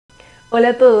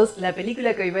Hola a todos, la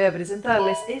película que hoy voy a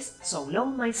presentarles es So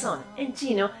Long My Son, en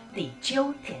chino,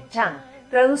 Diqiu Tianchang,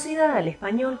 traducida al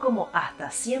español como Hasta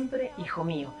siempre, Hijo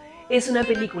mío. Es una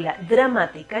película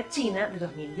dramática china de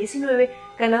 2019,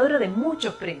 ganadora de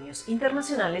muchos premios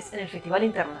internacionales en el Festival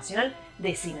Internacional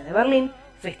de Cine de Berlín,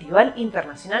 Festival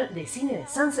Internacional de Cine de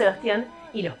San Sebastián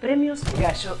y los premios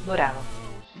Gallo Dorado.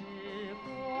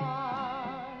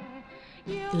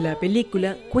 La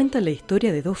película cuenta la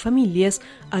historia de dos familias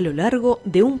a lo largo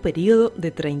de un periodo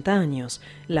de 30 años.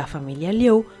 La familia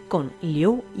Liu con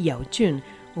Liu Yaochun,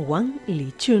 Wang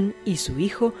Lichun y su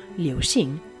hijo Liu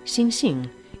Xin,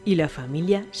 Xinxin, y la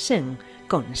familia Shen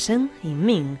con Shen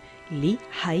Yiming, Li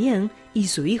Haiyan y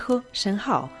su hijo Shen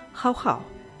Hao, Hao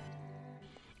Hao.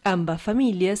 Ambas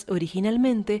familias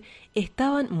originalmente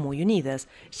estaban muy unidas,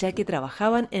 ya que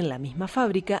trabajaban en la misma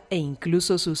fábrica e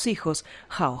incluso sus hijos,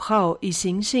 Hao Hao y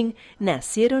Xin Xin,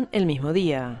 nacieron el mismo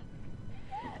día.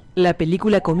 La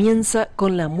película comienza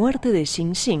con la muerte de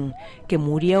Xin Xin, que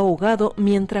murió ahogado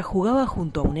mientras jugaba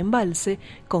junto a un embalse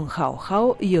con Hao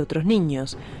Hao y otros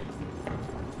niños.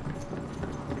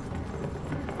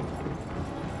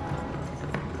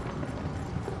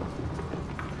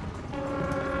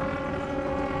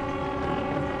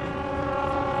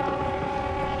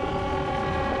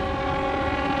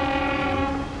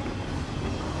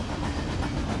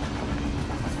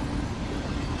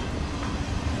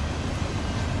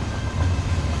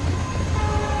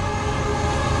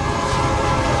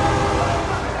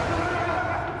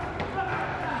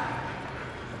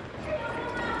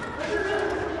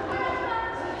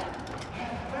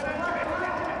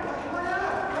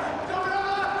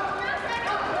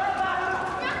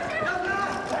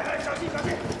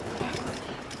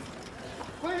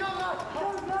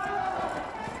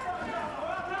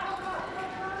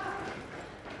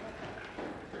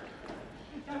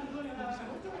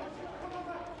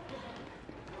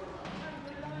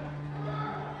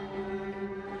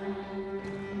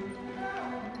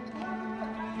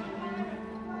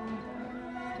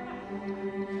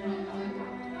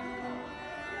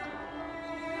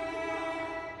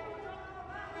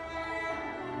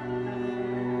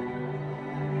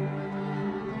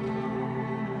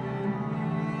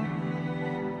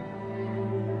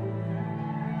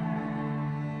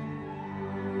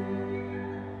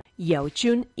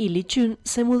 Yaochun y Lichun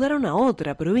se mudaron a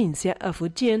otra provincia, a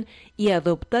Fujian, y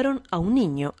adoptaron a un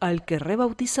niño al que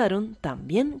rebautizaron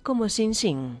también como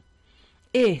Xinxin.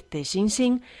 Este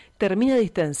Xinxin termina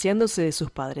distanciándose de sus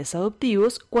padres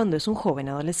adoptivos cuando es un joven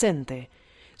adolescente.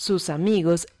 Sus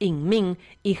amigos Yingming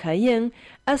y Haiyan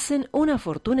hacen una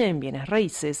fortuna en bienes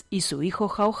raíces y su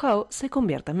hijo Hao Hao se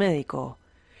convierte en médico.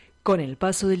 Con el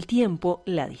paso del tiempo,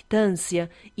 la distancia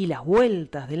y las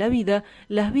vueltas de la vida,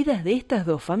 las vidas de estas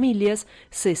dos familias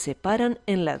se separan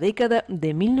en la década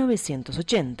de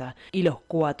 1980 y los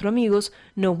cuatro amigos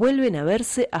no vuelven a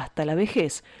verse hasta la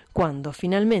vejez, cuando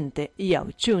finalmente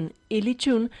Yaochun y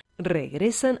Lichun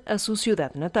regresan a su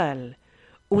ciudad natal.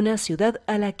 Una ciudad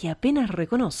a la que apenas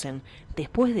reconocen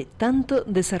después de tanto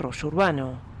desarrollo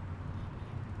urbano.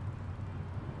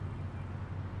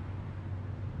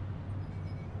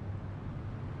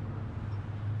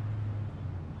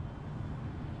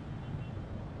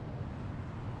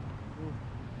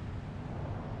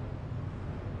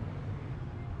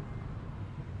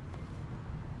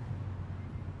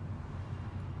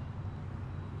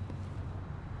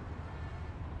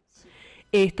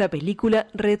 Esta película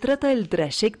retrata el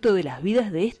trayecto de las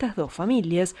vidas de estas dos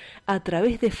familias a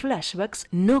través de flashbacks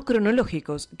no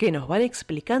cronológicos que nos van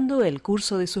explicando el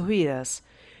curso de sus vidas.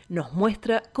 Nos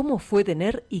muestra cómo fue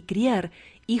tener y criar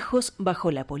hijos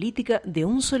bajo la política de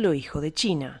un solo hijo de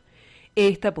China.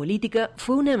 Esta política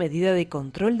fue una medida de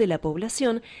control de la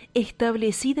población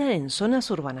establecida en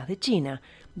zonas urbanas de China,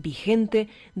 vigente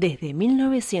desde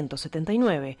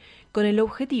 1979, con el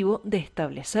objetivo de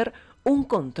establecer un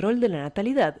control de la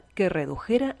natalidad que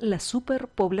redujera la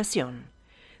superpoblación.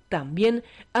 También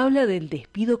habla del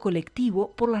despido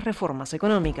colectivo por las reformas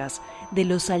económicas, de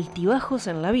los altibajos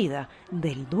en la vida,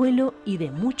 del duelo y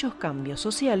de muchos cambios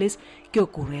sociales que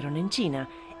ocurrieron en China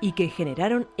y que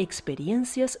generaron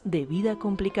experiencias de vida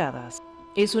complicadas.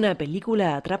 Es una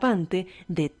película atrapante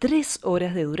de 3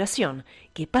 horas de duración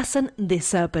que pasan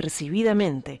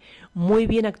desapercibidamente, muy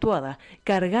bien actuada,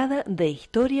 cargada de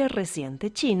historia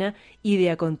reciente china y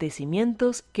de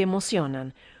acontecimientos que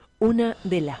emocionan. Una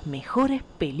de las mejores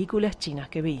películas chinas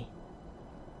que vi.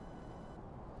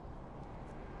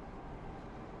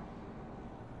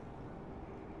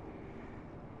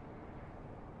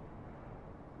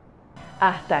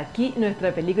 Hasta aquí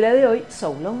nuestra película de hoy,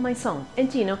 So Long My Son, en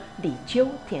chino, Diqiu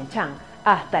Tianchang.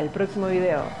 Hasta el próximo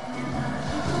video.